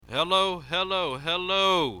Hello, hello,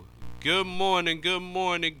 hello. Good morning, good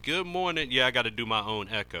morning, good morning. Yeah, I got to do my own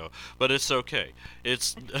echo, but it's okay.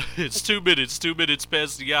 It's it's 2 minutes, 2 minutes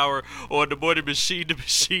past the hour on the morning machine, the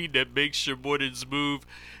machine that makes your mornings move.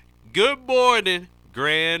 Good morning,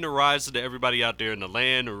 grand rising to everybody out there in the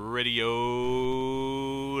land, radio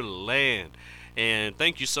land. And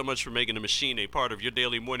thank you so much for making the machine a part of your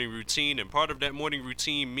daily morning routine. And part of that morning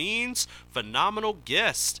routine means phenomenal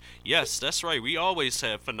guests. Yes, that's right. We always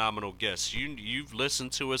have phenomenal guests. You've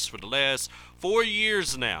listened to us for the last 4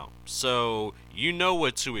 years now. So you know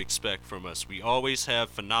what to expect from us. We always have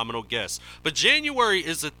phenomenal guests. But January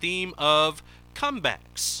is a theme of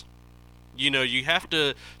comebacks. You have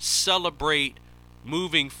to celebrate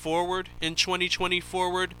moving forward in 2020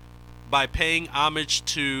 forward by paying homage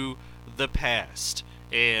to the past.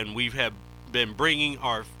 And we have been bringing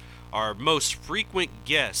our most frequent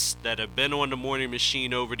guests that have been on the morning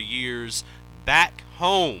machine over the years back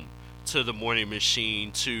home to the morning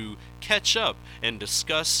machine to catch up and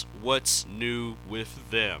discuss what's new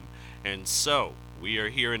with them. And so we are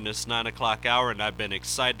here in this 9 o'clock hour, and I've been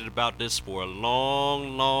excited about this for a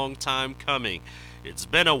long, long time coming. It's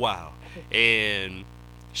been a while, and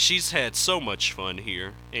she's had so much fun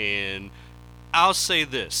here. And I'll say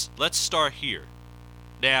this, let's start here.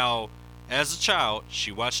 Now, as a child, she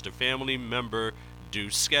watched a family member do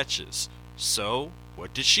sketches. So,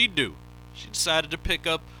 what did she do? She decided to pick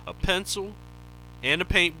up a pencil and a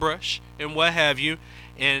paintbrush and what have you,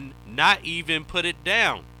 and not even put it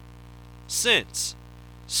down since.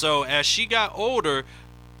 So as she got older,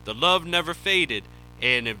 the love never faded,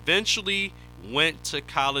 and eventually went to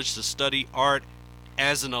college to study art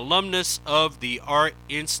as an alumnus of the Art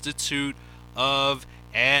Institute of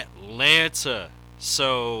Atlanta.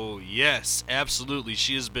 So yes, absolutely,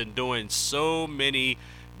 she has been doing so many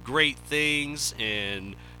great things,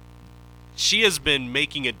 and she has been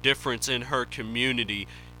making a difference in her community,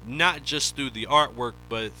 not just through the artwork,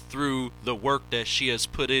 but through the work that she has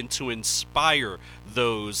put in to inspire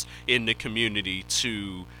those in the community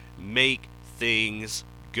to make things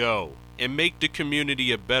go and make the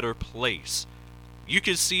community a better place. You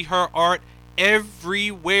can see her art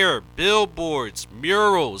everywhere, billboards,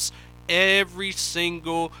 murals, every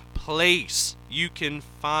single place you can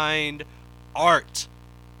find art.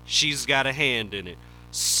 She's got a hand in it.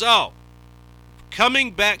 So,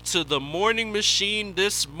 coming back to the morning machine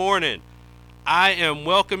this morning, I am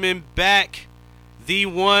welcoming back the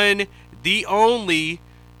one, the only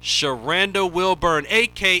Sharanda Wilburn,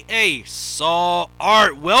 aka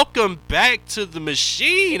SAWArt. Welcome back to the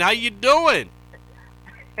machine. How you doing?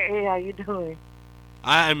 Hey, how you doing?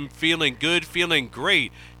 I'm feeling good, feeling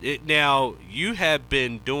great. Now, you have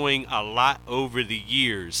been doing a lot over the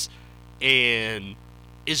years, and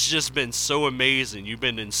it's just been so amazing. You've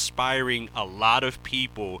been inspiring a lot of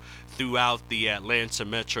people throughout the Atlanta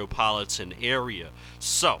metropolitan area.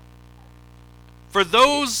 So, for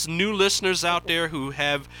those new listeners out there who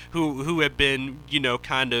have been,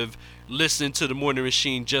 kind of listening to the morning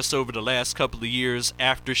machine just over the last couple of years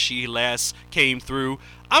after she last came through,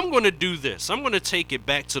 I'm going to do this. I'm going to take it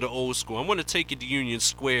back to the old school. I'm going to take it to Union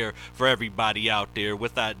Square for everybody out there.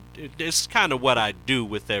 It's kind of what I do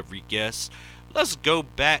with every guest. Let's go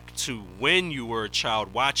back to when you were a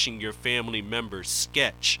child watching your family members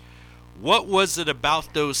sketch. What was it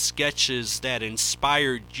about those sketches that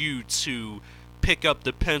inspired you to pick up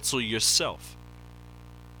the pencil yourself?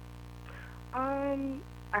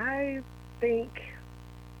 I think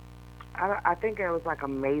I think it was like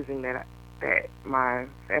amazing that my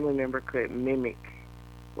family member could mimic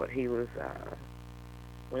what he was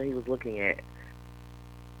looking at,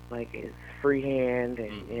 like his freehand,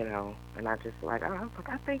 and and I just like, I was like,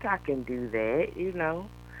 I think I can do that.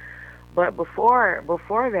 But before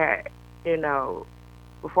that,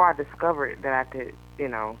 before I discovered that I could,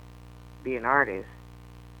 be an artist,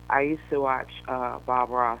 I used to watch Bob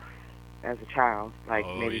Ross as a child, like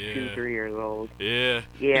Oh maybe yeah, 2, 3 years old. yeah,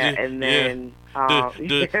 Yeah, and yeah. then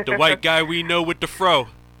The white guy we know with the fro.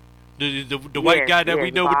 The white yes, guy that we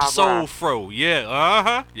yes, know with the Bob soul Ross. fro. Yeah,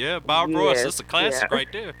 uh-huh. Yeah, Bob Ross. Yes, That's a yeah. classic right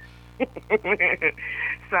there.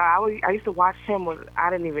 So I used to watch him when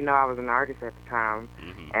I didn't even know I was an artist at the time,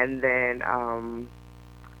 Hmm. and then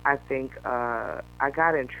I think I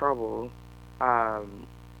got in trouble um,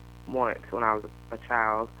 once when I was a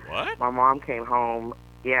child. What? My mom came home.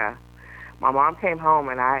 Yeah, my mom came home,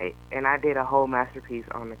 and I did a whole masterpiece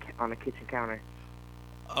on the kitchen counter.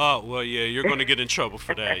 Oh, well, yeah, you're going to get in trouble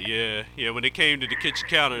for that. Yeah, yeah. When it came to the kitchen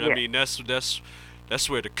counter, I Yeah, mean, that's That's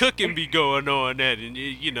where the cooking be going on at,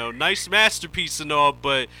 and nice masterpiece and all.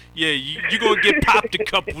 But yeah, you gonna get popped a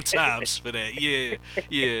couple times for that. Yeah,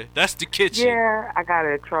 yeah, that's the kitchen. Yeah, I got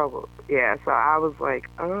in trouble. Yeah, so I was like,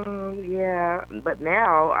 yeah. But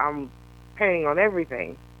now I'm paying on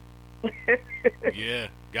everything. Yeah,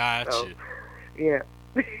 So, gotcha. yeah.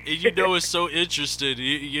 And it's so interesting.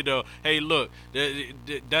 Hey, look,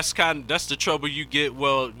 that's the trouble you get.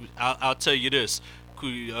 Well, I'll tell you this.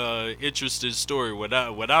 Interesting story. When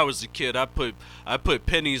I was a kid, I put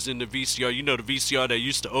pennies in the VCR. You know, the VCR that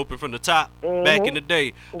used to open from the top back in Mhm. the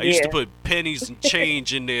day. I used to Yeah. put pennies and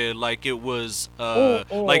change in there like it was a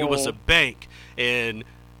Mm-mm. bank. And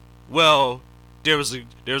well, there was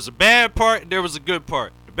a bad part and there was a good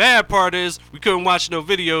part. The bad part is we couldn't watch no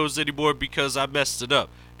videos anymore because I messed it up.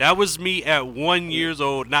 That was me at 1 years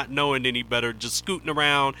old, not knowing any better, just scooting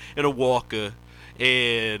around in a walker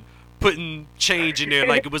and putting change in there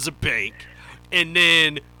like it was a bank. And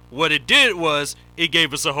then what it did was it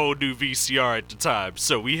gave us a whole new VCR at the time.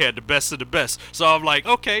 So we had the best of the best. So I'm like,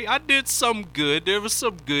 okay, I did some good. There was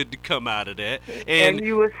some good to come out of that. And And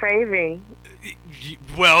you were saving.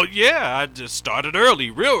 well, yeah, I just started early,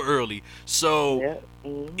 real early. So, Yeah.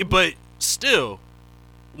 Mhm. but still,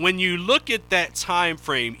 when you look at that time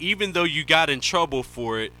frame, even though you got in trouble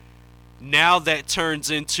for it, now that turns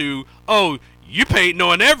into, oh, you painting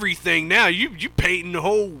on everything now. You painting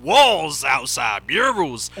whole walls outside,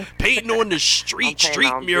 murals, painting on the I'm paying street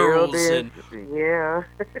on murals, buildings. and Yeah.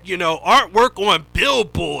 artwork on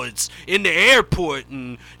billboards in the airport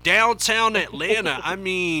and downtown Atlanta. I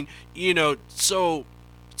mean, so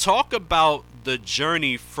talk about the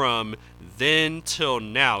journey from then till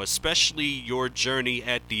now, especially your journey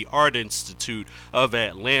at the Art Institute of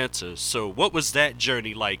Atlanta. So, what was that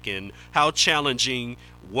journey like, and how challenging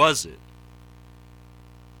was it?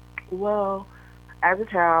 Well, as a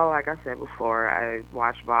child, like I said before, I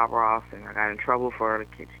watched Bob Ross, and I got in trouble for the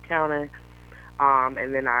kitchen counter.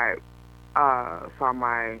 And then I saw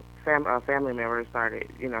my family member started.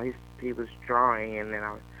 He was drawing, and then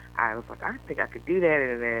I was like, I think I could do that,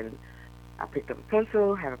 and then I picked up a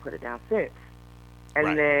pencil, haven't put it down since. And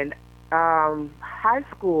Right. then high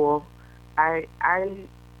school, I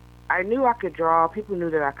knew I could draw. People knew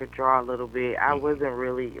that I could draw a little bit. I Hmm. wasn't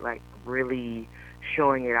really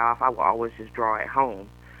showing it off. I would always just draw at home.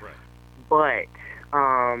 Right. But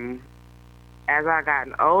as I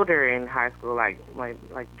gotten older in high school, like my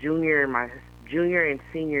junior and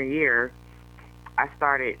senior year, I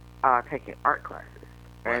started taking art classes,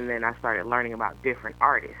 Right. and then I started learning about different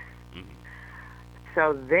artists. Hmm.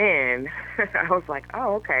 So then I was like,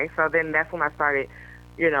 oh, okay. So then that's when I started,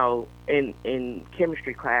 in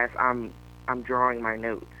chemistry class, I'm drawing my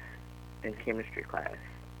notes in chemistry class.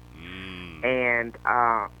 Mm. And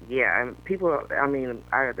yeah, and people,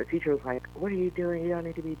 the teacher was like, "What are you doing? You don't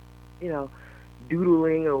need to be, you know,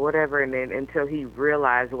 doodling or whatever." And then until he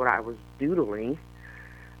realized what I was doodling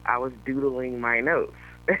my notes.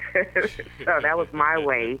 So that was my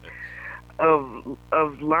way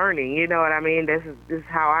of learning. You know what I mean? This is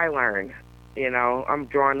how I learn. I'm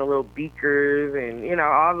drawing the little beakers and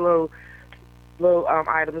all the little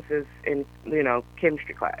items is in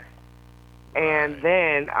chemistry class. And Right.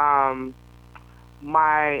 then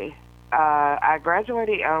my I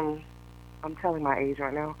graduated. I'm telling my age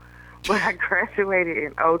right now, but I graduated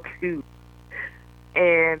in '02,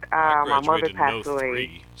 and I my mother graduated in passed away.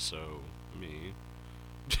 '03, so I mean,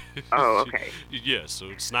 Oh, okay. yeah, so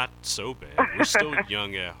it's not so bad. We're still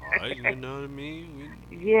young at heart, you know what I mean?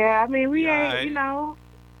 Yeah, I mean we We ain't, alright.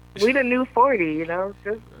 we the new 40,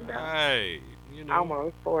 just Right.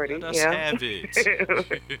 almost 40, Let us yeah. have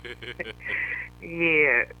it.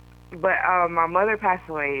 Yeah, but my mother passed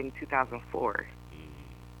away in 2004,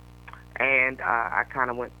 and I kind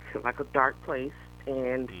of went to like a dark place,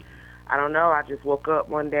 and Mhm. I don't know. I just woke up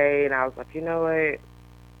one day and I was like, you know what?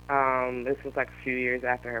 This was like a few years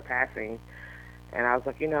after her passing, and I was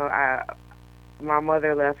like, my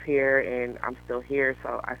mother left here, and I'm still here,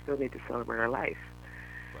 so I still need to celebrate her life.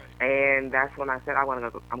 Right. And that's when I said I'm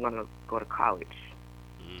gonna go to college,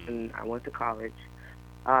 Mm. and I went to college.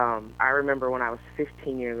 I remember when I was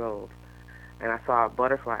 15 years old, and I saw a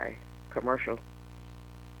butterfly commercial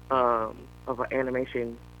of an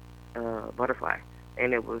animation butterfly,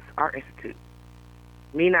 and it was Art Institute.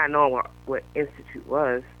 Me not knowing what Institute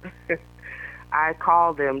was, I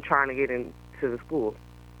called them trying to get into the school,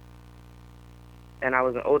 and I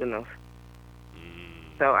wasn't old enough.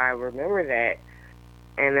 Mm. So I remember that,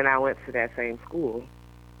 and then I went to that same school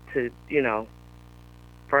to,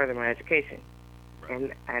 further my education.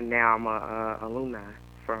 Right. And now I'm a alumni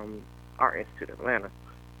from Art Institute of Atlanta.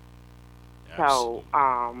 So, Absolutely.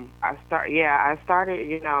 I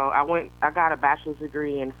started, I got a bachelor's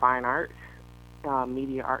degree in fine arts,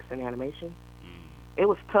 media arts and animation. Mm, It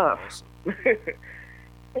was tough. awesome.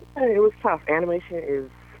 It was tough. Animation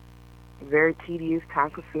is very tedious,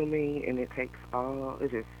 time consuming, and it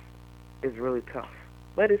just is really tough.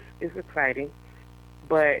 But it's exciting.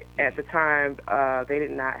 But at the Mm, time, they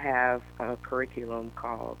did not have a curriculum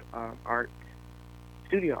called art,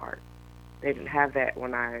 studio art. They didn't mm, have that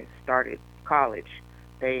when I started college.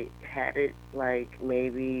 They had it like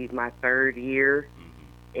maybe my third year mm,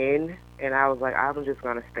 in, and I was like, I'm just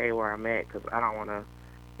gonna stay where I'm at because I don't want to,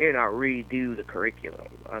 redo the curriculum,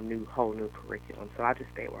 whole new curriculum. So I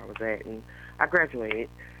just stayed where I was at, and I graduated.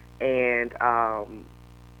 And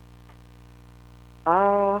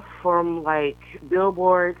from like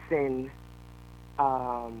billboards and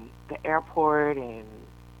the airport and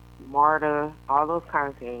MARTA, all those kind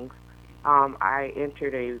of things, I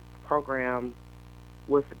entered a program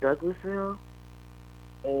with Douglasville,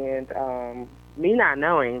 and me not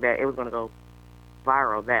knowing that it was going to go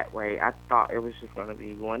viral that way, I thought it was just going to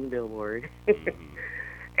be one billboard, mm.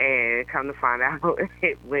 and come to find out,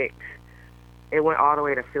 it went all the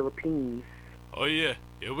way to Philippines. Oh yeah,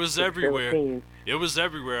 it was To the everywhere. Philippines. It was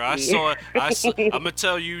everywhere. I Yeah. saw it. I'm gonna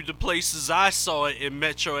tell you the places I saw it in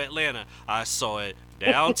Metro Atlanta. I saw it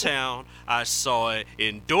downtown. I saw it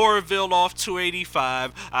in Doraville off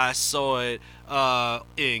 285. I saw it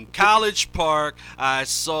in College Park. I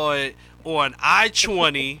saw it on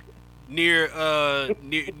I-20 near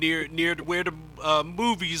where the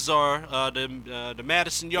movies are. The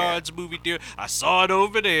Madison Yeah. Yards movie theater. I saw it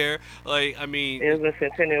over there. Like I It mean, was in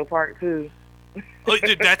Centennial Park too. oh,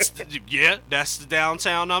 that's yeah, that's the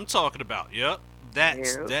downtown I'm talking about. Yep,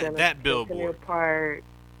 that's Yeah, it was in that Centennial billboard. Park.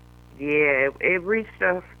 Yeah, it reached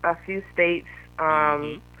a few states.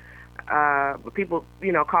 Mm-hmm. But people,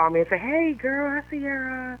 call me and say, "Hey, girl, I see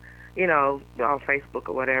your, on Facebook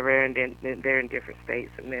or whatever," and then they're in different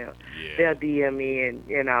states, and Yeah. they'll DM me, and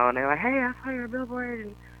and they're like, "Hey, I saw your billboard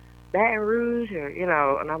in Baton Rouge," or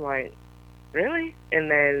and I'm like, "Really?"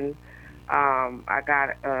 And then I got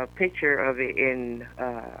a picture of it in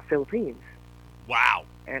Philippines, Wow.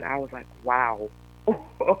 and I was like, "Wow."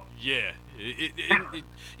 Yeah.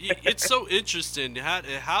 It's so interesting.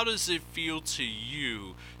 How does it feel to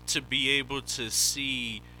you to be able to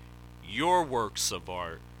see your works of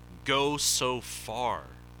art go so far?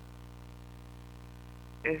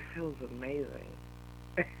 It feels amazing.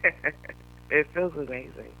 It feels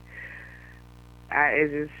amazing.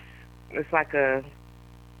 It's like a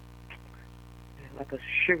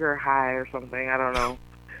sugar high or something. I don't know,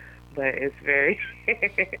 but it's very,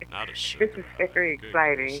 Not a it's sugar high. very Good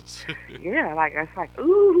exciting. gracious. Yeah, like it's like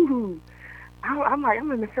ooh, I'm like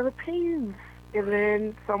I'm in the Philippines, and Right.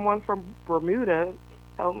 then someone from Bermuda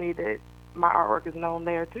told me that my artwork is known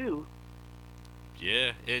there too.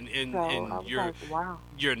 Yeah, So I and was like, wow.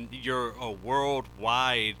 you're a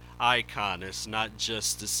worldwide icon. It's not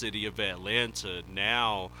just the city of Atlanta.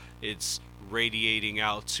 Now it's radiating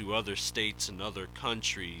out to other states and other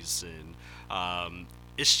countries, and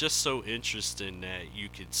it's just so interesting that you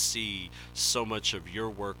can see so much of your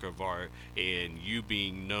work of art and you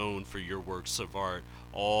being known for your works of art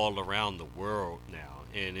all around the world now,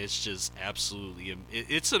 and it's just absolutely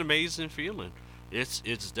it's an amazing feeling. It's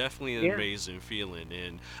definitely an Yeah, amazing feeling,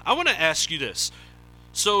 and I want to ask you this.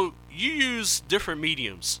 So you use different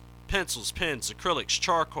mediums: pencils, pens, acrylics,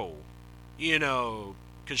 charcoal, you know,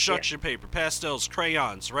 yeah. construction paper, pastels,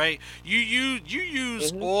 crayons, right? You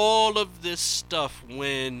use Mhm, all of this stuff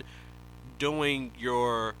when doing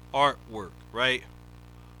your artwork, right?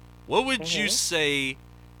 What would you mhm. say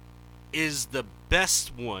is the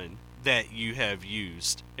best one that you have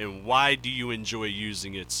used, and why do you enjoy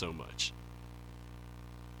using it so much?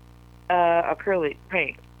 Acrylic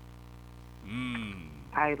paint. Mmm.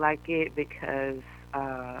 I like it because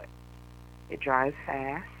uh, it dries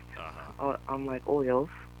fast. Uh huh. Unlike oils.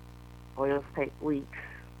 Oils take weeks,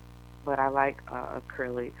 but I like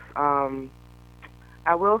acrylics.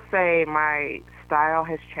 I will say my style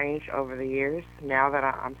has changed over the years. Now that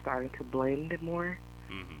I'm starting to blend more,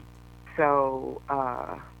 Mm-hmm. so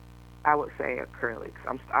I would say acrylics.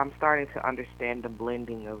 I'm starting to understand the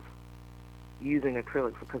blending of using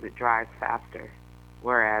acrylics because it dries faster.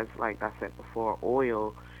 Whereas, like I said before,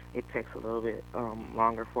 oil it takes a little bit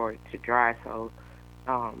longer for it to dry. So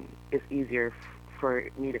it's easier for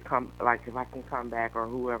me to come. Like if I can come back or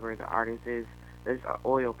whoever the artist is, there's an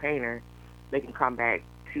oil painter. They can come back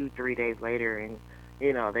 2 3 days later and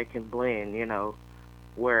they can blend.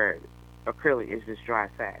 Where acrylic is just dry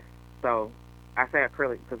fast. So I say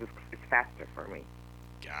acrylic because it's faster for me.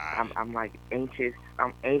 Got I'm it. I'm like anxious.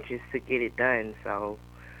 I'm anxious to get it done. So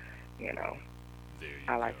you know, There you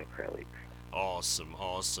I go. like acrylics. Awesome,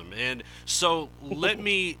 awesome. And so let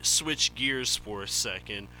me switch gears for a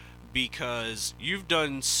second because you've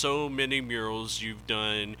done so many murals. You've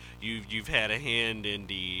had a hand in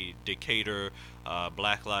the Decatur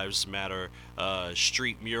Black Lives Matter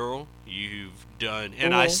street mural. You've done,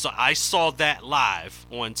 and Mhm. I saw that live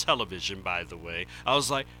on television. By the way, I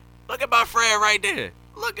was like, look at my friend right there.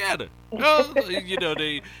 Look at her. Oh,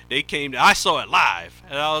 they came. I saw it live,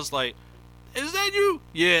 and I was like, is that you?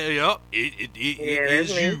 Yeah, yep. It Yeah, that's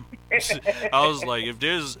is me. you. I was like, if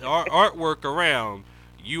there's artwork around,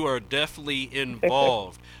 you are definitely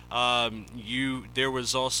involved. There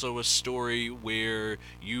was also a story where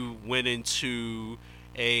you went into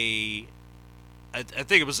a, I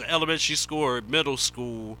think it was an elementary school or middle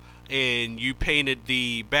school, and you painted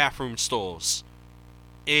the bathroom stalls.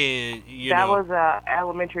 And That was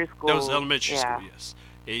elementary that was school. elementary school, Yeah. yes.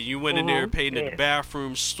 And you went in there, Mhm. painted the Yes.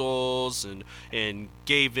 bathroom stalls, and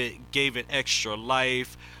gave it extra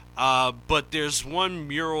life. But there's one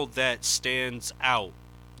mural that stands out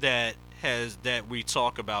that we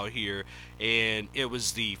talk about here, and it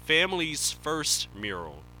was the family's first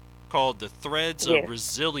mural called the Threads of Yes.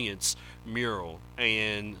 Resilience mural.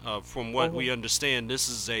 And from what we Mhm. understand, this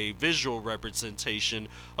is a visual representation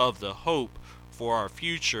of the hope for our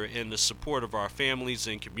future and the support of our families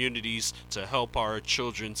and communities to help our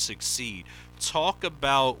children succeed. Talk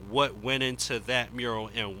about what went into that mural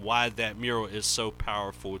and why that mural is so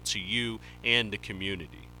powerful to you and the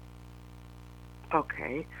community.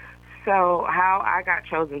 Okay. So how I got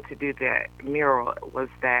chosen to do that mural was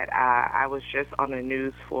that I was just on the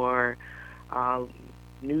news for uh,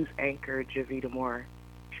 news anchor Javita Moore.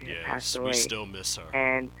 She had passed Yes, we away, still miss her.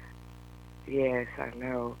 and yes, I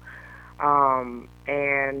know.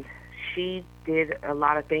 And she did a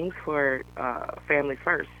lot of things for Family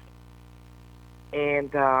First,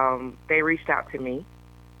 and they reached out to me,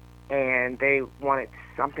 and they wanted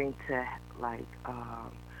something to like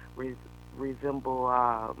res- resemble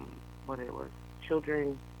what it was,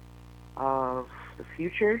 children of the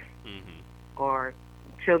future Mhm. or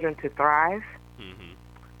children to thrive. Mhm.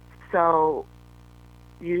 So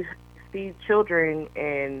you see children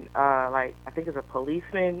in like I think it's a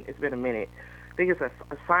policeman. It's been a minute. I think it's a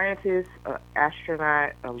scientist, an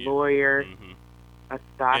astronaut, a Yeah. lawyer, Mhm. a And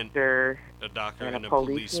doctor, a doctor and a and a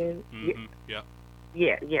policeman. policeman. Yeah, Mhm. Yep.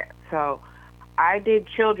 yeah, yeah. So I did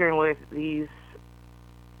children with these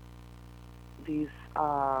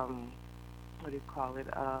what do you call it?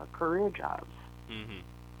 Career jobs, Mhm.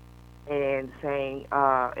 and saying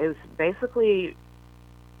it's basically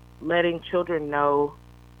letting children know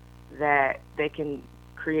that they can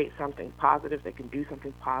create something positive. They can do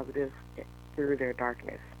something positive through their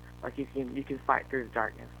darkness. Like you can fight through the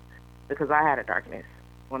darkness. Because I had a darkness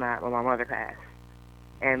when my mother passed,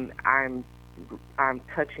 and I'm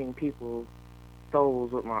touching people's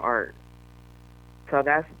souls with my art. So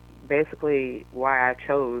that's basically why I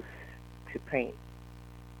chose to paint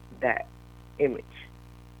that image.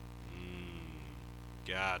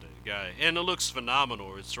 Got it, got it. And it looks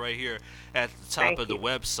phenomenal. It's right here at the top Thank of the you.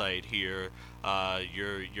 website here.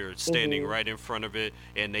 You're standing Mhm. right in front of it,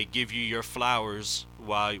 and they give you your flowers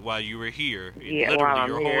while you were here. Yeah, while Literally, I'm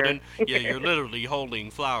you're here. holding, yeah, you're literally holding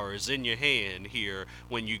flowers in your hand here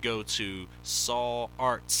when you go to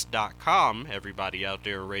sawarts.com. Everybody out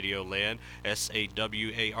there in Radio Land,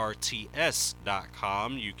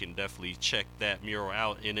 SAWARTS.com. You can definitely check that mural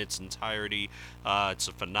out in its entirety. It's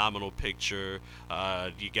a phenomenal picture.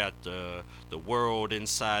 You got the world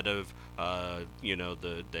inside of the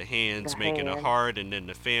The hands making a hand. heart, and then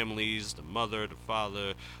the families, the mother, the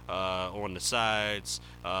father on the sides.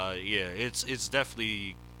 Yeah, it's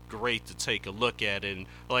definitely great to take a look at. And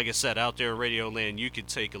like I said, out there in Radio Land, you can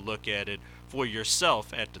take a look at it for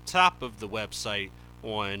yourself at the top of the website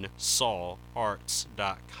on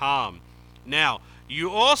sawarts.com. Now,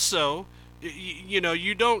 you also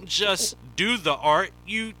you don't just do the art,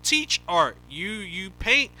 you teach art. You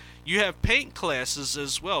paint. You have paint classes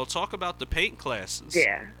as well. Talk about the paint classes.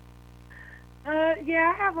 Yeah.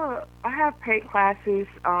 Yeah, I have paint classes.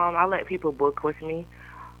 I let people book with me.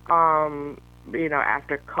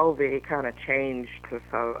 After COVID, it kind of changed,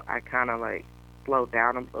 so I kind of like slowed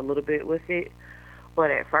down a little bit with it.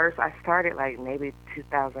 But at first, I started like maybe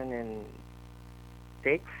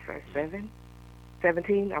 2006 or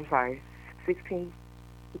 17. I'm sorry, 16,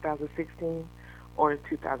 2016 or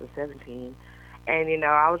 2017. And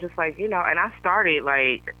I was just like, and I started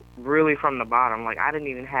like really from the bottom. Like I didn't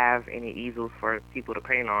even have any easels for people to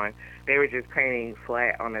paint on. They were just painting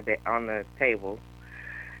flat on the table.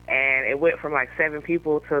 and it went from like 7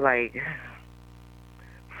 people to like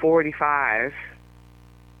 45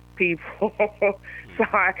 people. So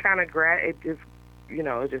I kind of it just,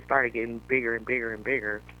 it just started getting bigger and bigger and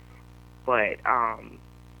bigger. But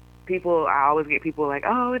people, I always get people like,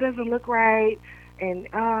 oh, it doesn't look right, and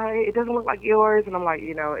it doesn't look like yours, and I'm like,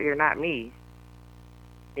 you're not me.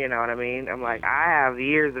 You know what I mean? I'm like, I have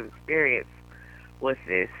years of experience with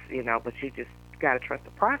this, but you just got to trust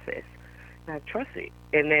the process. I trust it.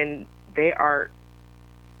 And then their art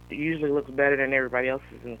usually looks better than everybody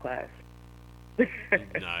else's in the class.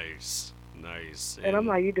 Nice. And I'm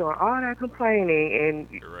like, you're doing all that complaining,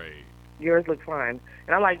 and right. yours looks fine.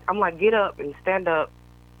 And I'm like, get up and stand up,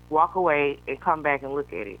 walk away, and come back and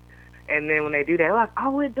look at it. And then when they do that, they're like,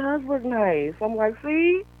 oh, it does look nice. I'm like,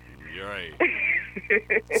 see? You're right.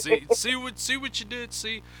 see what you did.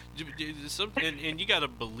 See, and you gotta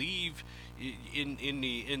believe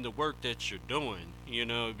in the work that you're doing.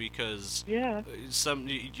 Because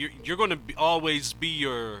you're gonna always be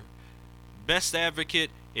your best advocate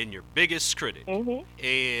and your biggest critic. Mm-hmm.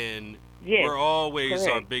 And yes, we're always correct.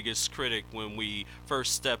 our biggest critic when we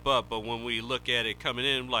first step up. But when we look at it coming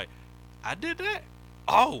in, like, I did that.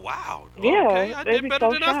 Oh wow! Yeah, okay, I did better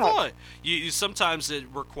than I shocked. thought. Sometimes it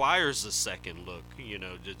requires a second look,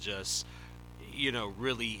 to just,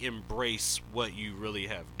 really embrace what you really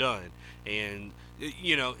have done. And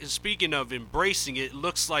speaking of embracing it,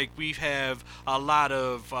 looks like we have a lot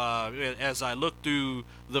of. As I look through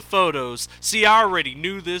the photos, see, I already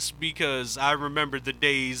knew this because I remember the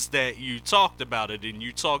days that you talked about it, and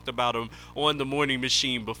you talked about them on the Morning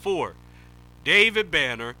Machine before. David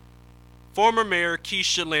Banner, former Mayor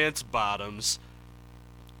Keisha Lance Bottoms,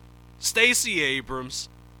 Stacey Abrams,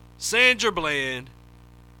 Sandra Bland.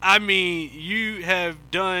 I mean, you have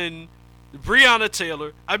done Breonna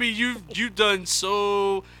Taylor. I mean, you've done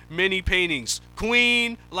so many paintings.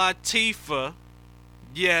 Queen Latifah.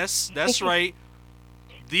 Yes, that's right.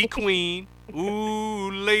 The Queen. Ooh,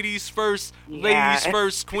 ladies first. Yeah. Ladies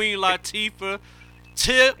first, Queen Latifah.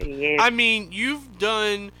 Tip. Yes. I mean, you've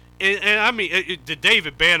done... And I mean, the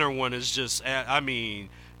David Banner one is just,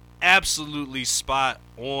 absolutely spot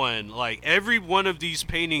on. Like, every one of these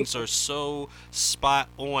paintings are so spot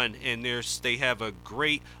on, and they have a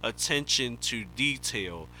great attention to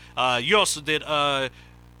detail. You also did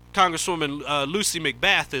Congresswoman Lucy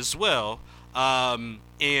McBath as well. And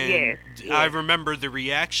yes. I remember the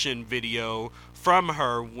reaction video from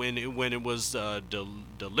her when it was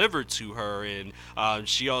delivered to her, and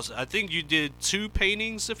she also, I think you did 2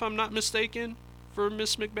 paintings, if I'm not mistaken, for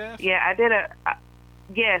Miss McBath. Yeah, I did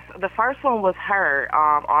yes, the first one was her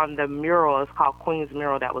on the mural. It's called Queen's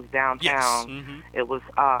Mural, that was downtown. Yes. Mm-hmm. It was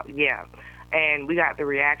and we got the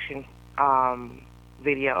reaction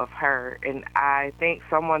video of her, and I think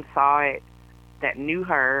someone saw it that knew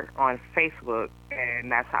her on Facebook,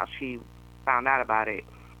 and that's how she found out about it.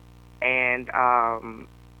 And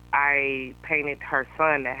I painted her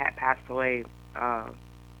son that had passed away,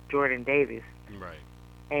 Jordan Davis. Right.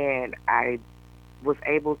 And I was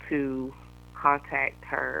able to contact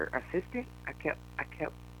her assistant. I kept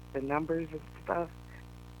the numbers and stuff,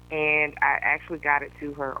 and I actually got it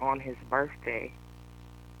to her on his birthday.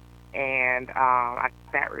 And I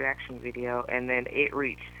got that reaction video, and then it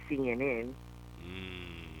reached CNN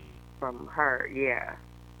from her. Yeah.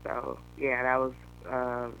 So yeah, that was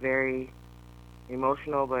very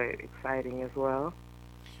emotional but exciting as well.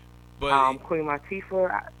 But Queen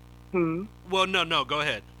Latifah. Well, no, go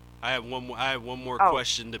ahead. I have one more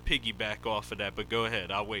question to piggyback off of that, but go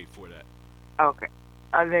ahead. I'll wait for that. Okay.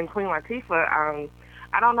 Then Queen Latifah,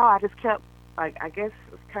 I don't know. I just kept, like, I guess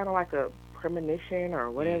it's kind of like a premonition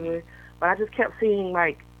or whatever, but I just kept seeing,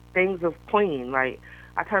 like, things of Queen. Like,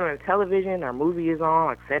 I turn on the television, her movie is on,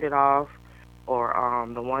 like, Set It Off, or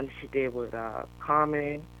the one she did with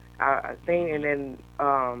Common, I think, and then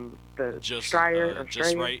the Just Right.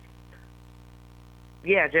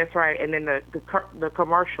 Yeah, Just Right, and then the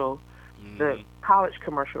commercial, the college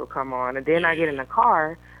commercial will come on, and then I get in the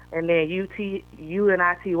car, and then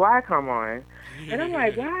UNITY come on, and I'm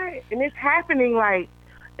like, why? And it's happening like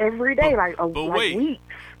every day, like weeks.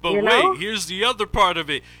 But wait, here's the other part of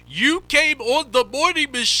it. You came on the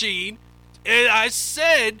Morning Machine, and I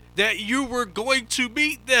said that you were going to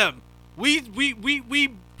meet them. We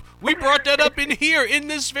brought that up in here in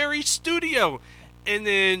this very studio, and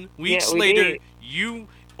then weeks later, you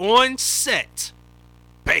on set,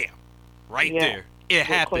 bam, right there, it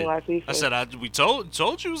happened. I said, we told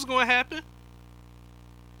you it was going to happen.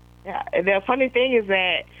 Yeah, and the funny thing is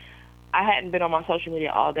that I hadn't been on my social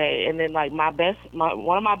media all day, and then like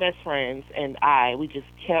one of my best friends and we just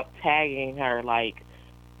kept tagging her like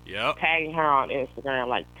Yep. tagging her on Instagram,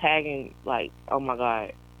 like tagging, like, oh my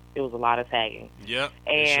god, it was a lot of tagging, Yep.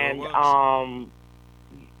 It sure and was.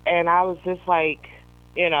 I was just like,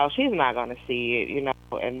 she's not gonna see it,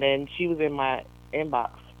 and then she was in my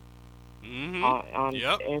inbox Mm-hmm. on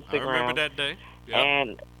Yep. I remember Instagram, that day. Yep.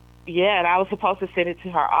 and yeah, and I was supposed to send it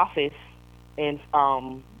to her office in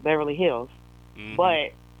Beverly Hills, Mm-hmm.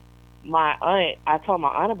 but I told my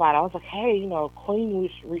aunt about it. I was like, hey, Queen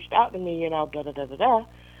reached out to me, da da da da da,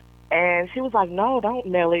 and she was like, no, don't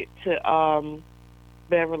mail it to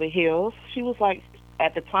Beverly Hills. She was like,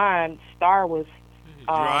 at the time, Star was, they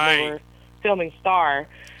Right. were filming Star,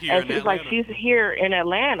 Here and in she was like, Atlanta. she's here in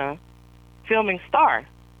Atlanta filming Star.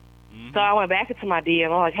 So Mm-hmm. I went back into my DM.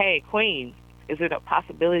 I'm like, hey, Queen, is it a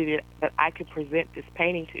possibility that I could present this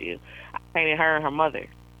painting to you? I painted her and her mother,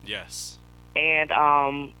 Yes. and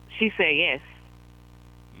she said yes.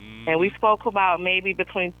 And we Mm-hmm. spoke about maybe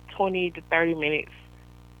between 20 to 30 minutes.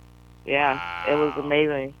 Yeah, it was Wow.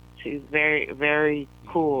 amazing. She's very, very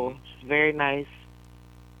Mm-hmm. cool. She's very nice.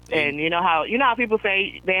 And And you know how people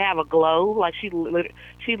say they have a glow. Like she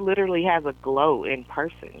literally has a glow in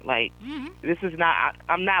person. Like mm-hmm. this is not.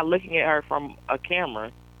 I'm not looking at her from a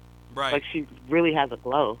camera. Right. Like she really has a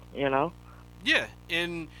glow. You know. Yeah.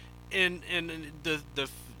 And the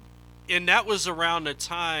and that was around the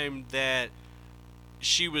time that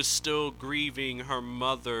she was still grieving her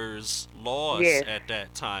mother's loss Yes. at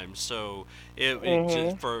that time. So it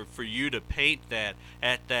just Mhm. for you to paint that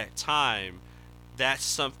at that time, that's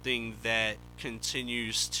something that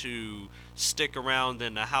continues to stick around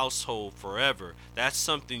in the household forever. That's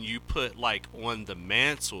something you put like on the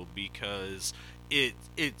mantle because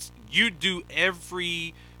it's you do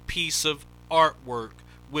every piece of artwork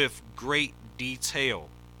with great detail.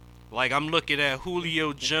 Like I'm looking at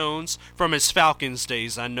Julio Jones from his Falcons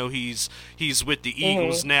days. I know he's with the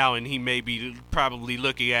Eagles Mhm. now, and he may be probably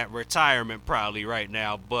looking at retirement probably right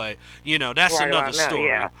now. But that's Right another about now. story,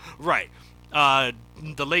 Yeah. right?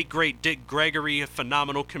 The late great Dick Gregory, a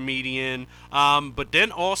phenomenal comedian. But then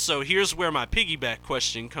also here's where my piggyback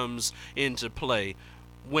question comes into play.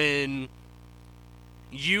 When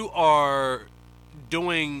you are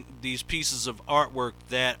doing these pieces of artwork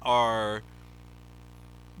that are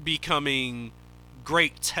becoming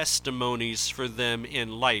great testimonies for them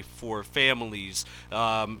in life for families.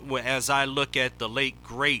 As I look at the late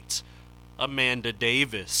great Amanda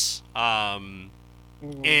Davis, Mhm.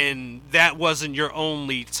 and that wasn't your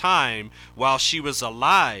only time while she was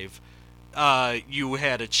alive. You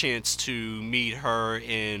had a chance to meet her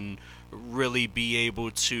and really be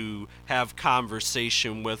able to have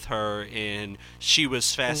conversation with her, and she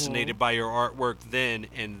was fascinated Mhm. by your artwork then,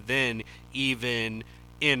 and then even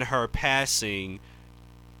in her passing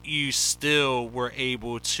you still were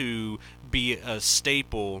able to be a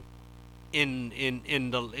staple in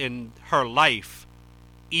her life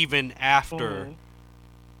even after Mhm.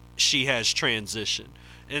 she has transitioned.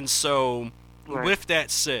 And so Right. with that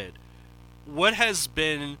said, what has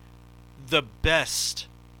been the best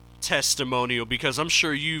testimonial, because I'm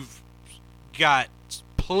sure you've got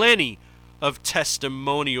plenty of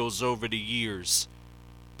testimonials over the years,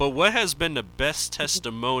 but what has been the best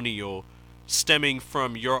testimonial stemming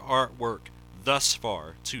from your artwork thus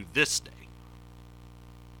far to this day?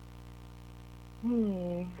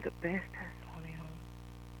 The best testimonial.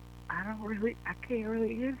 I can't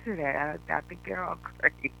really answer that. I think they're all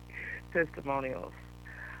great testimonials.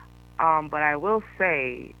 But I will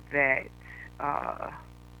say that, uh,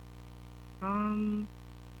 um,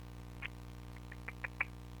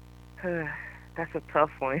 that's a tough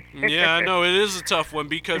one. Yeah, I know it is a tough one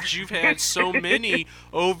because you've had so many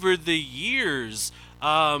over the years.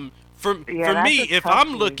 For Yeah, that's me, a tough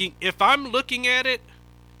one. if I'm looking at it,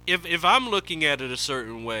 if I'm looking at it a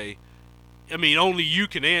certain way, I mean only you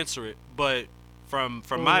can answer it. But from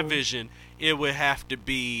my Mm, vision, it would have to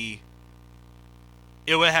be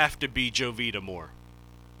it would have to be Jovita Moore.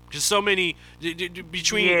 Because so many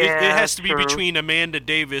between it yeah, has to be true. between Amanda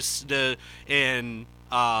Davis and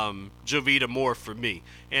Jovita Moore for me,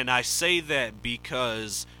 and I say that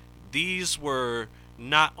because these were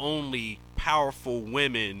not only powerful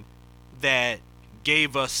women that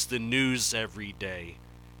gave us the news every day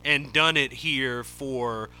and done it here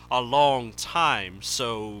for a long time.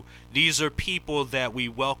 So these are people that we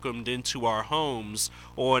welcomed into our homes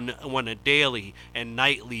on a daily and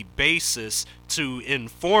nightly basis to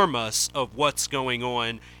inform us of what's going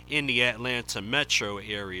on in the Atlanta metro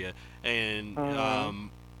area. And Mhm.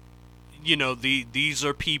 these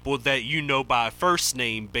are people that you know by first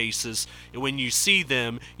name basis. When you see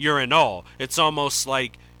them, you're in awe. It's almost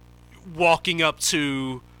like walking up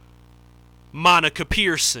to Monica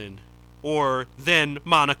Pearson or then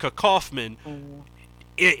Monica Kaufman Mm.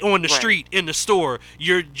 on the Right. street, in the store.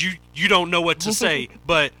 You don't know what to say,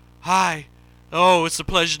 but hi, oh, it's a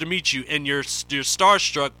pleasure to meet you, and you're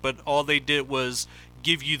starstruck. But all they did was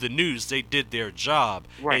give you the news. They did their job,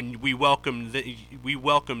 Right. and we welcomed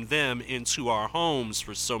them into our homes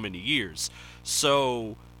for so many years.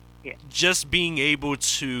 So Yeah. just being able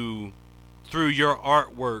to, through your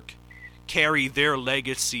artwork, carry their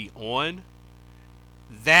legacy on,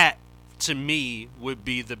 that to me would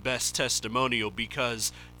be the best testimonial,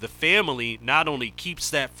 because the family not only keeps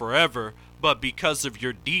that forever, but because of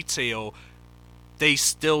your detail, they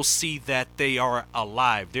still see that they are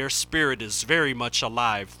alive. Their spirit is very much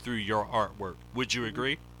alive through your artwork. Would you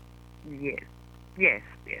agree? Yes. Yes.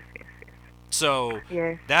 Yes. Yes. Yes. So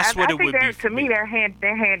Yes. that's what I it think would be they're, for to me, me. they're hand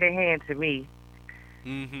in hand to me.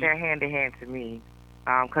 Hmm. They're hand in hand to me.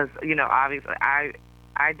 Because obviously, I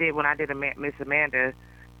did when I did Miss Amanda.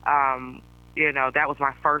 That was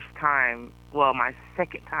my first time. Well, my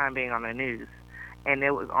second time being on the news, and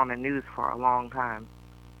it was on the news for a long time.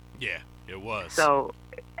 Yeah, it was. So,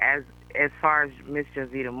 as as far as Miss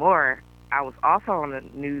Josita Moore, I was also on the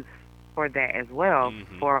news for that as well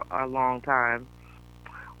Hmm. for a long time.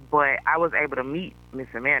 But I was able to meet Miss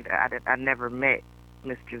Amanda. I never met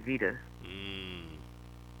Miss Josita. Mm.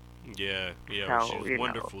 Yeah, yeah, So, she's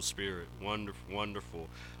wonderful spirit, wonderful, wonderful.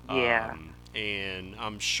 yeah. And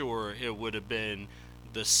I'm sure it would have been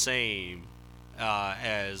the same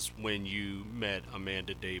as when you met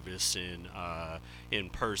Amanda Davis in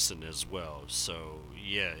person as well. So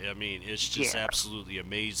yeah, I mean, it's just Yeah. absolutely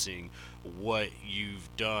amazing what you've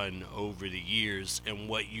done over the years and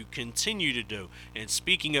what you continue to do. And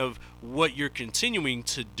speaking of what you're continuing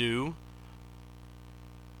to do,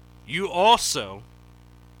 you also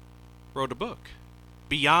wrote a book,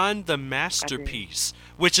 Beyond the I did. Masterpiece,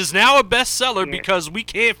 which is now a bestseller Yes. because we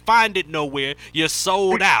can't find it nowhere. You're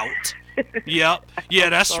sold out. Yep. Yeah, I'm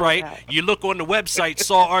that's sold right. out. You look on the website,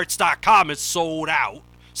 sawarts.com, it's sold out.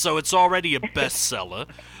 So it's already a bestseller.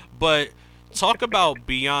 But talk about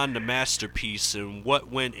Beyond the Masterpiece and what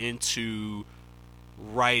went into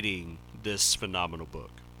writing this phenomenal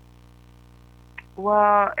book.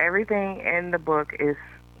 Well, everything in the book is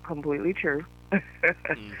completely true.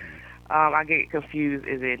 Mm-hmm. I get confused.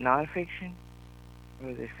 Is it nonfiction or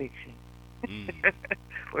is it fiction? Mm.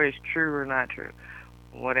 Or it's true or not true?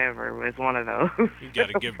 Whatever. It's one of those. You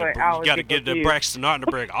gotta give But I always get the confused. Braxton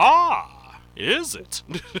Ottenberg. Ah, is it?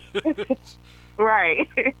 Right.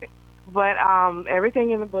 But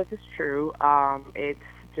everything in the book is true.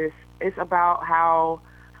 It's about how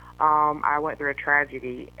I went through a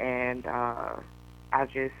tragedy, and I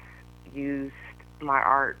just used my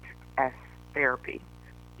art as therapy.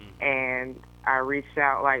 And I reached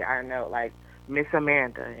out, like, I know, like Miss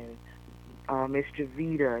Amanda and Miss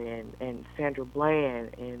Javita and Sandra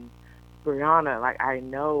Bland and Brianna. Like, I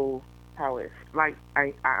know how it's like.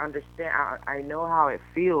 I understand. I know how it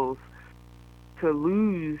feels to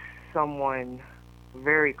lose someone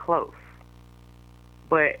very close.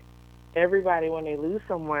 But everybody, when they lose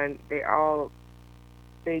someone,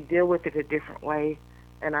 they deal with it a different way.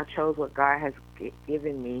 And I chose what God has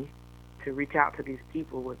given me to reach out to these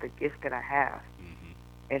people with the gift that I have, Mm-hmm.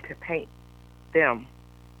 and to paint them,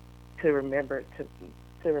 to remember,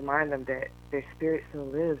 to remind them that their spirit still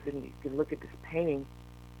lives, and you can look at this painting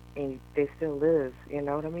and they still live. You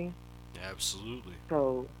know what I mean? Absolutely.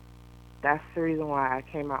 So that's the reason why I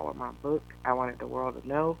came out with my book. I wanted the world to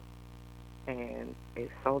know, and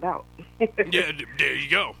it sold out. Yeah, there you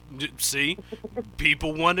go. See,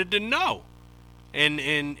 people wanted to know, and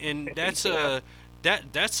that's Yeah.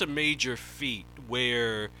 that's a major feat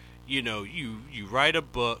where you write a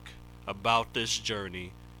book about this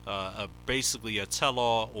journey, basically a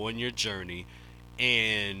tell-all on your journey,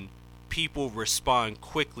 and people respond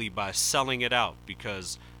quickly by selling it out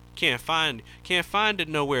because can't find it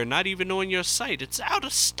nowhere, not even on your site. It's out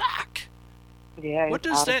of stock. Yeah, What it's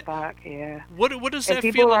does out of that stock. Yeah. what does And that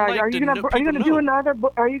people feeling are like, like "Are to you gonna know, are you people gonna do know? another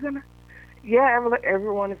book? Are you gonna?" Yeah,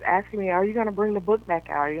 everyone is asking me, "Are you gonna bring the book back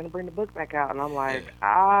out? Are you gonna bring the book back out?" And I'm Yeah. like,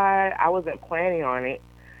 I wasn't planning on it,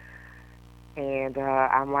 and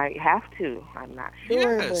I might have to. I'm not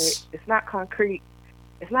sure, but Yes. it's not concrete.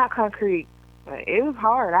 It's not concrete. But it was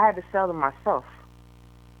hard. I had to sell them myself.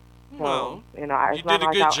 So Well, you it's not did a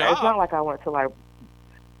like good it's not job. like I went to like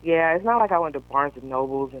yeah, it's not like I went to Barnes and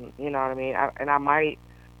Nobles, and you know what I mean. I might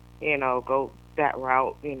go that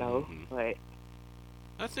route, Hmm. but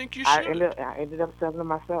I think you I should. ended up selling them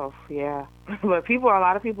myself. Yeah, but a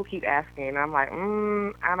lot of people keep asking, and I'm like,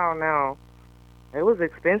 I don't know. It was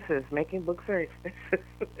expensive. Making books are expensive.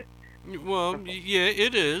 Well, yeah,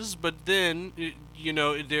 it is, but then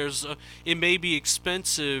there's it may be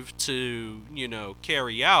expensive to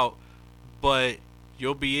carry out, but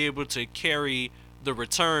you'll be able to carry the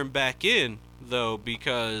return back in though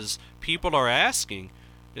because people are asking.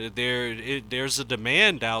 There's a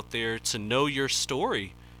demand out there to know your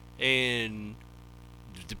story, and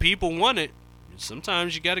the people want it.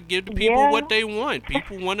 Sometimes you got to give the people Yeah. what they want.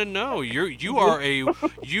 People want to know. You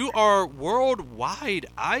are worldwide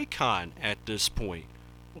icon at this point.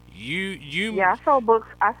 You Yeah, I sold books.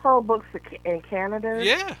 I sold books in Canada.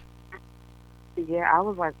 yeah. Yeah, I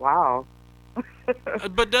was like, wow.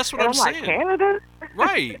 But that's what And I'm I'm like, saying. Canada?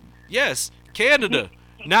 Right. Yes, Canada.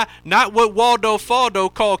 Not what Waldo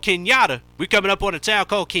Faldo called Kenyatta. We coming up on a town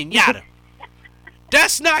called Kenyatta.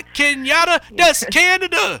 That's not Kenyatta. That's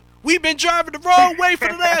Canada. We've been driving the wrong way for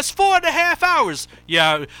the last 4.5 hours.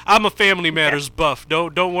 Yeah, I'm a Family Matters buff.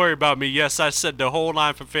 Don't worry about me. Yes, I said the whole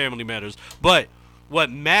line for Family Matters. But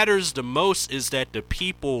what matters the most is that the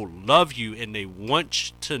people love you and they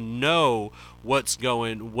want to know what's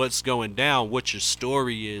going down, what your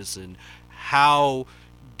story is, and how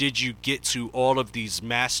did you get to all of these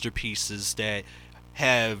masterpieces that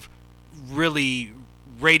have really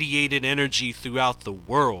radiated energy throughout the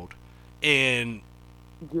world. And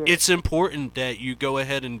Yeah. it's important that you go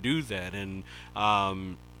ahead and do that. And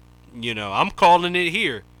I'm calling it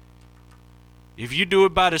here. If you do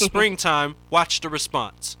it by the springtime, watch the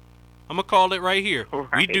response. I'm gonna call it right here.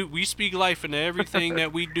 Right. We speak life into everything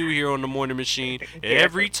that we do here on the Morning Machine. Yeah.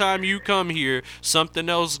 Every time you come here, something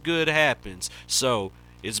else good happens. So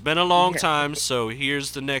it's been a long Yeah. time. So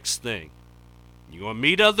here's the next thing. You're gonna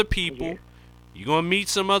meet other people. Yeah. You're gonna meet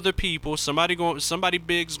some other people. Somebody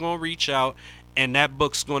big's gonna reach out, and that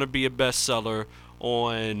book's gonna be a bestseller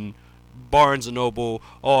on Barnes and Noble.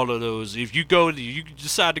 All of those. If you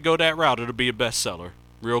decide to go that route, it'll be a bestseller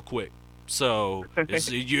real quick. So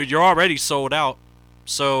you're already sold out.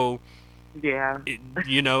 So Yeah.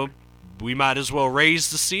 we might as well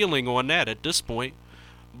raise the ceiling on that at this point.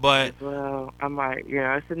 But Well, I might.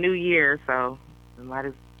 It's a new year, so I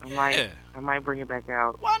might. yeah, I might bring it back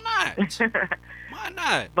out. why not? Why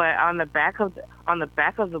not? But on the back of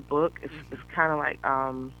the book, it's kind of like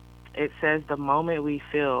it says the moment we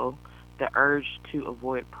feel the urge to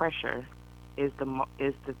avoid pressure is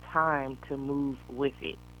the time to move with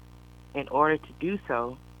it. In order to do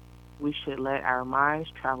so, we should let our minds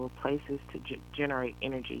travel places to generate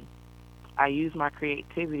energy. I use my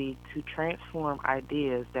creativity to transform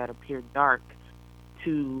ideas that appear dark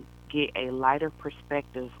to get a lighter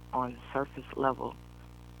perspective on surface level.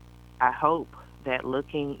 I hope that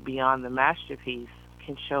looking beyond the masterpiece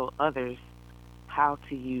can show others how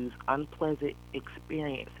to use unpleasant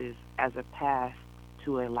experiences as a path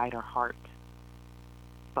to a lighter heart.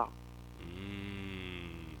 So,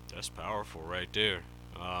 That's powerful right there.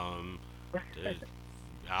 I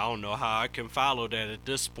don't know how I can follow that at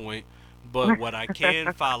this point, but what I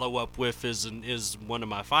can follow up with is one of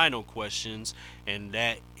my final questions, and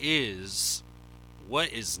that is,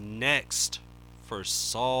 what is next for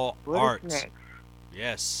Saw what Art? is next?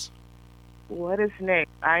 Yes. What is next?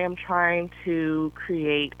 I am trying to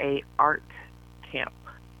create a art camp.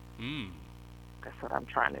 Hmm. That's what I'm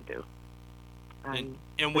trying to do.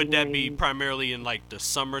 And would that be primarily in like the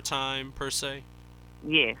summertime per se?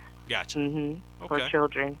 Yes. Gotcha. For Okay.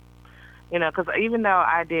 children. Because even though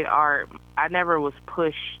I did art, I never was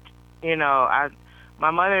pushed. My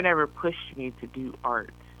mother never pushed me to do art,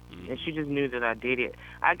 and she just knew that I did it.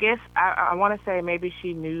 I guess I want to say maybe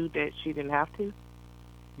she knew that she didn't have to.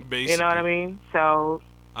 Basically. You know what I mean? So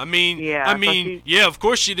yeah. Yeah, of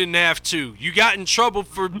course you didn't have to. You got in trouble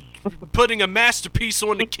for putting a masterpiece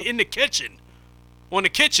in the kitchen, on the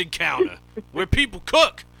kitchen counter where people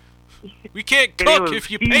cook. We can't cook if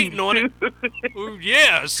you're painting on it.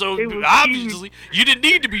 Yeah, so obviously you didn't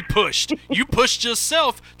need to be pushed. You pushed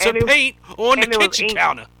yourself to paint on the kitchen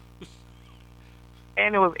counter.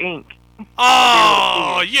 And it was ink.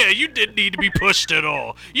 Oh, yeah, you didn't need to be pushed at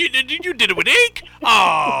all. You did it with ink?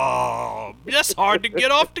 Oh, that's hard to get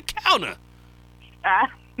off the counter.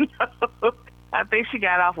 I think she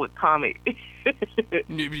got off with comic.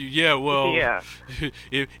 Yeah, well, Yeah.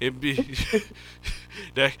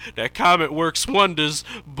 that comment works wonders,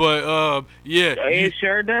 but yeah, It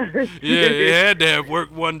sure does. yeah, it had to have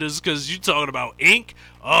worked wonders because you talking about ink.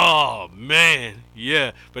 Oh man,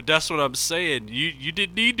 yeah, but that's what I'm saying. You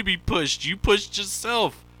didn't need to be pushed. You pushed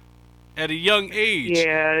yourself at a young age.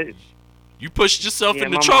 Yeah. You pushed yourself Yeah,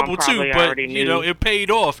 into my trouble mom too, probably but already knew. it paid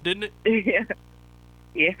off, didn't it? Yeah.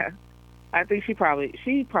 Yeah. I think she probably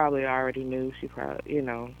already knew. She probably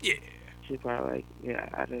Yeah. She's probably like, yeah,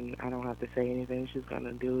 I don't have to say anything. She's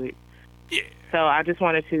gonna do it. Yeah. So I just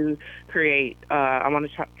wanted to create. I want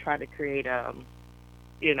to try to create a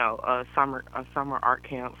summer art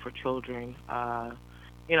camp for children.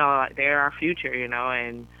 Like they're our future,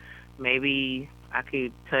 and maybe I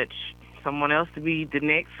could touch someone else to be the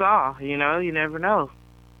next Saw. You never know.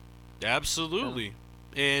 So Absolutely.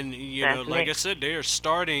 And, that's like I next. said, they are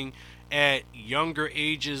starting at younger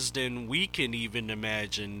ages than we can even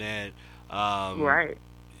imagine that. Um, Right.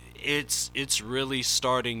 it's really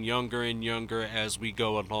starting younger and younger as we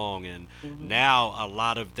go along, and Mhm. now a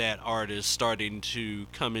lot of that art is starting to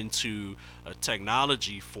come into a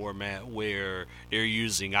technology format where they're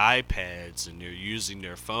using iPads and they're using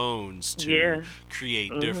their phones to Yeah.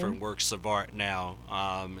 create Mhm. different works of art now,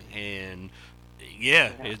 and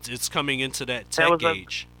yeah, Yeah. it's coming into that There was tech a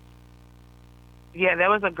age. there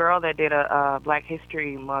was a girl that did a Black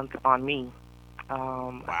History Month on me.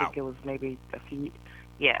 I think Wow. it was maybe a few.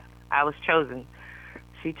 Yeah, I was chosen.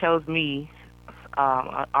 She chose me.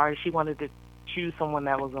 Or she wanted to choose someone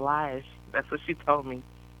that was alive. That's what she told me.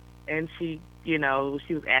 And she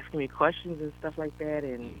was asking me questions and stuff like that.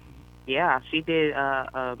 And yeah, she did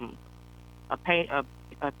a paint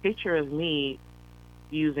a picture of me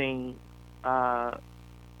using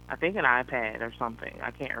I think an iPad or something.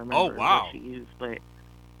 I can't Oh, remember what wow. she used, but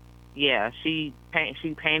yeah, she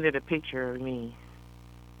painted a picture of me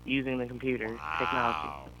using the computer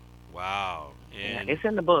technology. Wow. Wow. Yeah, And it's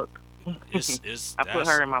in the book. it's I put that's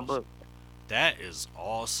her in my awesome. book. That is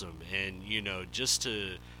awesome. And, just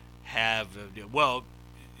to have, well,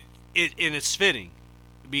 and it's fitting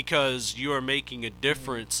because you are making a Mhm.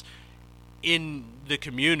 difference in the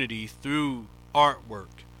community through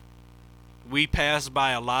artwork. We pass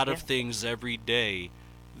by a lot of Yeah. things every day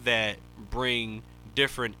that bring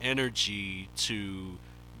different energy to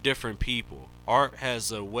different people. Art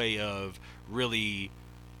has a way of really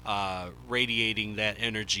radiating that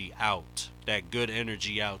energy out, that good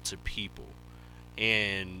energy out to people.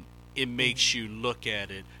 And it makes Mhm. you look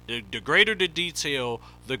at it. The greater the detail,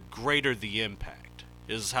 the greater the impact,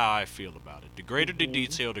 is how I feel about it. The greater the Mhm.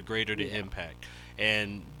 detail, the greater the Yeah. impact.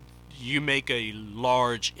 And you make a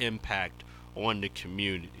large impact on the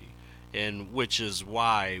community. And which is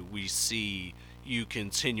why we see you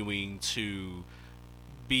continuing to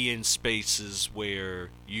be in spaces where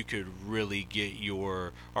you could really get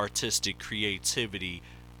your artistic creativity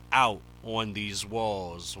out on these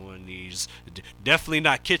walls, on these definitely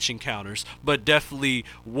not kitchen counters, but definitely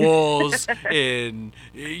walls and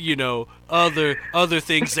other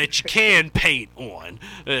things that you can paint on.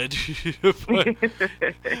 but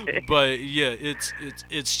but yeah,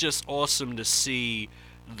 it's just awesome to see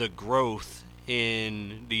the growth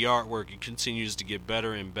in the artwork. It continues to get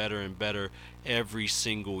better and better and better every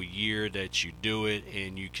single year that you do it,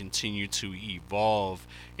 and you continue to evolve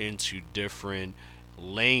into different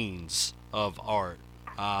lanes of art.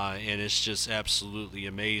 And it's just absolutely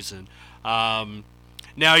amazing. Um,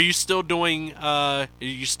 Now, are you still doing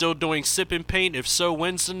sip and paint? If so,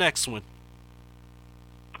 when's the next one?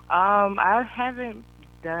 I haven't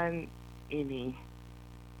done any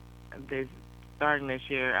this starting this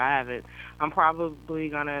year. I haven't. I'm probably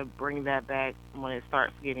gonna bring that back when it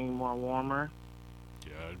starts getting more warmer.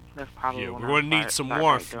 Yeah, That's probably yeah, when we're I'll gonna need start some start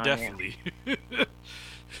back warmth, doing it. definitely.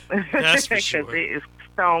 That's for Because sure. it is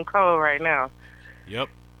stone cold right now. Yep.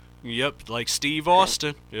 Yep, like Steve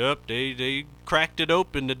Austin. Yep, they cracked it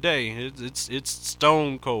open today. It's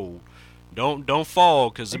stone cold. Don't fall,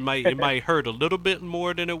 cause it might hurt a little bit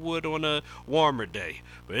more than it would on a warmer day.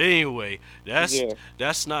 But anyway, that's Yes.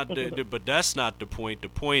 that's not but that's not the point. The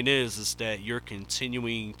point is that you're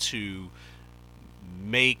continuing to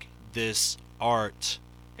make this art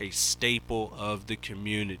a staple of the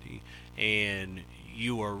community, and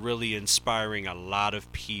you are really inspiring a lot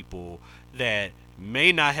of people that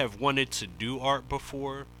may not have wanted to do art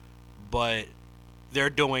before, but they're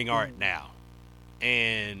doing art Mhm. now.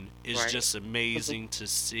 And it's Right. just amazing to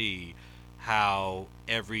see how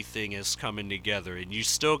everything is coming together, and you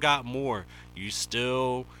still got more. You're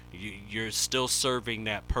still serving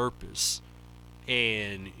that purpose,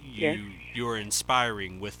 and Yes. you're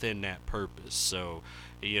inspiring within that purpose. So,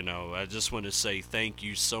 I just want to say thank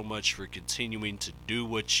you so much for continuing to do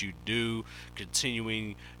what you do,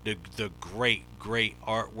 continuing the great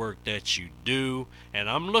artwork that you do, and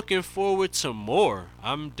I'm looking forward to more.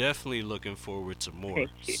 I'm definitely looking forward to more.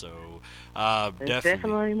 Thank you. So, There's definitely.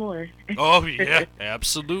 definitely more. Oh yeah,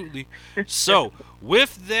 absolutely. So,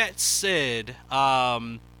 with that said,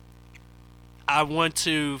 I want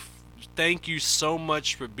to thank you so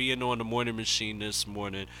much for being on the Morning Machine this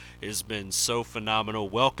morning. It's been so phenomenal.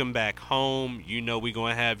 Welcome back home. You know we're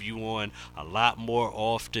gonna have you on a lot more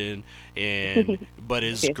often, and but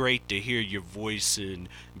it's Yeah. great to hear your voice and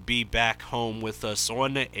be back home with us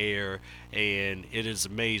on the air, and it is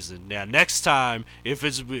amazing. Now, next time, if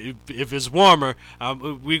it's warmer,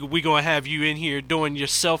 we gonna have you in here doing your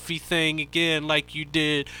selfie thing again, like you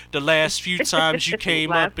did the last few times you came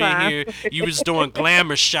Last up in time. here. You was doing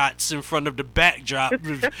glamour shots in front of the backdrop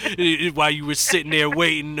while you was sitting there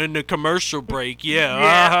waiting in the commercial break.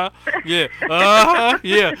 Yeah, Yeah. yeah,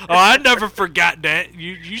 yeah. Oh, I never forgot that.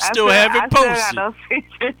 You still have I it still got posted. those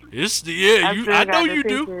pictures. It's yeah, I you. still I know got the you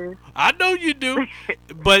do. pictures. I know you do.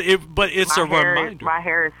 But it's a reminder. My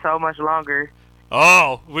hair is so much longer.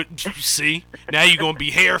 Oh, see, now you're gonna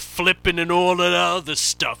be hair flipping and all of the other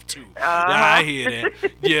stuff too. I hear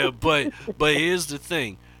that. Yeah, but here's the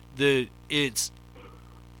thing, it's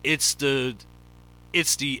it's the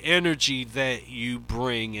it's the energy that you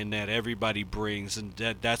bring and that everybody brings, and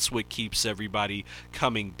that's what keeps everybody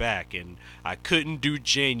coming back. And I couldn't do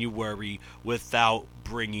January without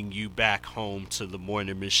bringing you back home to the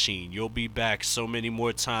Morning Machine. You'll be back so many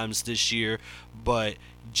more times this year, but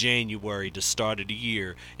January, the start of the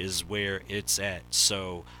year, is where it's at.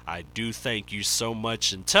 So I do thank you so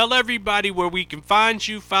much, and tell everybody where we can find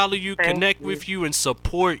you, follow you, connect with you, and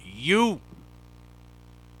support you.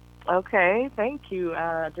 Okay, thank you.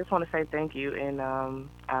 I just want to say thank you, and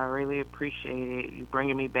I really appreciate it, you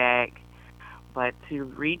bringing me back. But to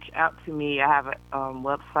reach out to me, I have a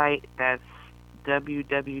website that's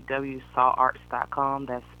www.sawarts.com.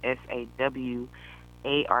 That's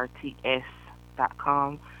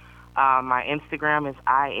SAWARTS.com. My Instagram is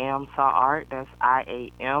I am SAWart. That's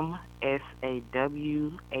IAMSAWART.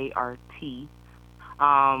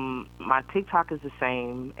 My TikTok is the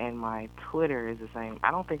same, and my Twitter is the same. I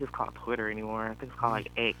don't think it's called Twitter anymore. I think it's called like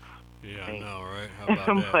X. Yeah, I know, right? How about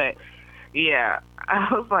that? But yeah, I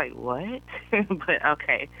was like, what? But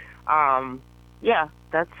okay, yeah,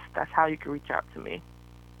 that's how you can reach out to me.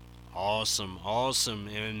 Awesome,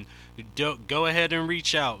 and go ahead and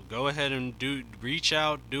reach out. Go ahead and reach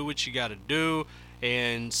out, do what you got to do,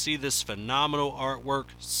 and see this phenomenal artwork.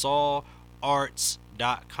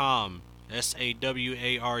 SAWarts.com.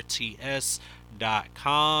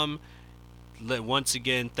 SAWARTS.com. Once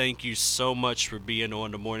again, thank you so much for being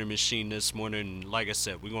on the Morning Machine this morning. Like I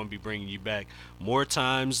said, we're going to be bringing you back more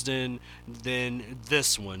times than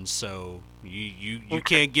this one. So you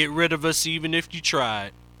can't get rid of us even if you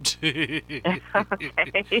tried. Okay.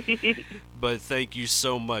 But thank you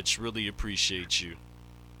so much. Really appreciate you.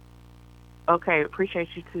 Okay, appreciate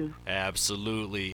you too. Absolutely.